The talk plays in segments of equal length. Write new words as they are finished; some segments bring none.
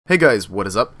Hey guys, what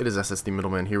is up? It is SSD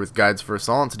Middleman here with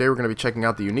GuidesForUsAll, and today we're going to be checking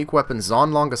out the unique weapon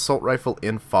Xuanlong Assault Rifle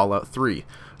in Fallout 3.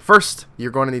 First,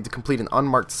 you're going to need to complete an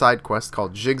unmarked side quest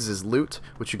called Jigs' Loot,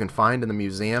 which you can find in the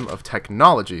Museum of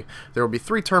Technology. There will be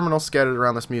 3 terminals scattered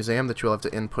around this museum that you'll have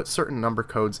to input certain number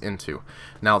codes into.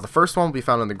 Now, the first one will be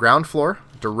found on the ground floor,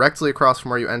 directly across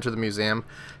from where you enter the museum.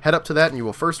 Head up to that and you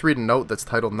will first read a note that's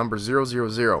titled number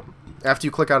 000. After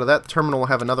you click out of that, the terminal will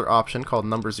have another option called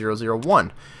number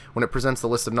 001. When it presents the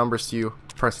list of numbers to you,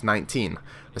 press 19.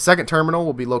 The second terminal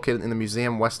will be located in the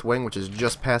museum west wing, which is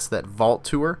just past that vault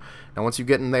tour. Now once you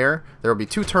get in there, there will be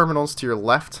 2 terminals to your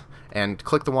left, and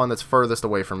click the one that's furthest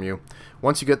away from you.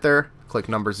 Once you get there, click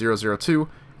number 002,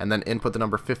 and then input the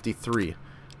number 53.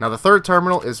 Now the third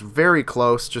terminal is very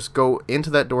close. Just go into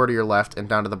that door to your left and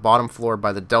down to the bottom floor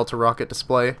by the Delta rocket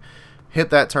display. Hit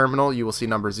that terminal, you will see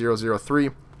number 003.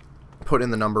 Put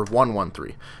in the number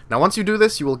 113. Now once you do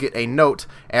this, you will get a note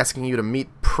asking you to meet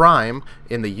Prime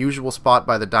in the usual spot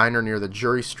by the diner near the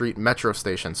Jury Street Metro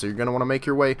Station. So you're going to want to make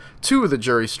your way to the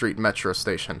Jury Street Metro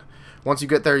Station. Once you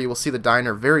get there, you will see the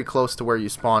diner very close to where you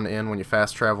spawn in when you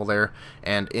fast travel there,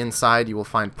 and inside you will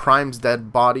find Prime's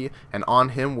dead body, and on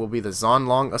him will be the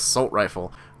Xuanlong Assault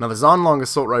Rifle. Now the Xuanlong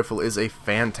Assault Rifle is a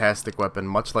fantastic weapon,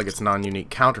 much like its non-unique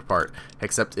counterpart,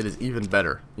 except it is even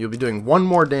better. You'll be doing 1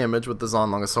 more damage with the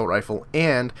Xuanlong Assault Rifle,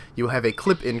 and you'll have a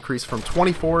clip increase from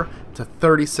 24 to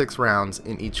 36 rounds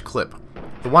in each clip.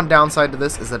 The one downside to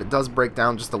this is that it does break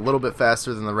down just a little bit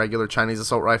faster than the regular Chinese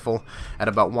assault rifle. At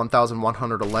about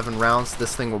 1,111 rounds,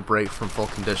 this thing will break from full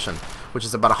condition, which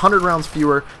is about 100 rounds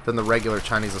fewer than the regular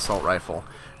Chinese assault rifle.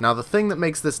 Now the thing that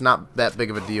makes this not that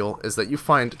big of a deal is that you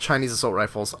find Chinese assault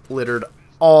rifles littered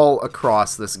all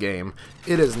across this game.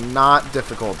 It is not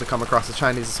difficult to come across a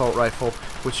Chinese assault rifle,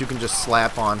 which you can just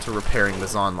slap on to repairing the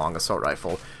Xuanlong Assault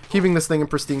Rifle. Keeping this thing in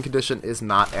pristine condition is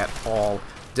not at all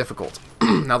difficult.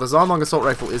 Now the Xuanlong Assault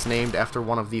Rifle is named after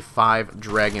one of the 5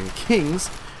 Dragon Kings,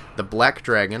 the Black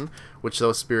Dragon, which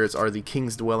those spirits are the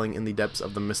kings dwelling in the depths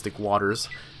of the mystic waters.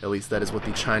 At least that is what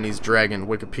the Chinese Dragon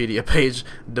Wikipedia page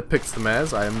depicts them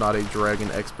as. I am not a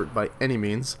dragon expert by any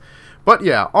means. But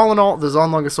yeah, all in all, the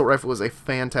Xuanlong Assault Rifle is a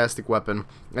fantastic weapon,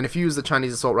 and if you use the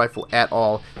Chinese Assault Rifle at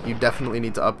all, you definitely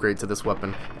need to upgrade to this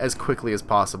weapon as quickly as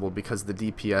possible because the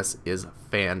DPS is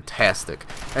fantastic.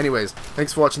 Anyways,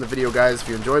 thanks for watching the video, guys. If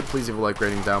you enjoyed, please leave a like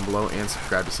rating down below and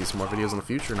subscribe to see some more videos in the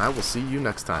future, and I will see you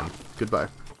next time. Goodbye.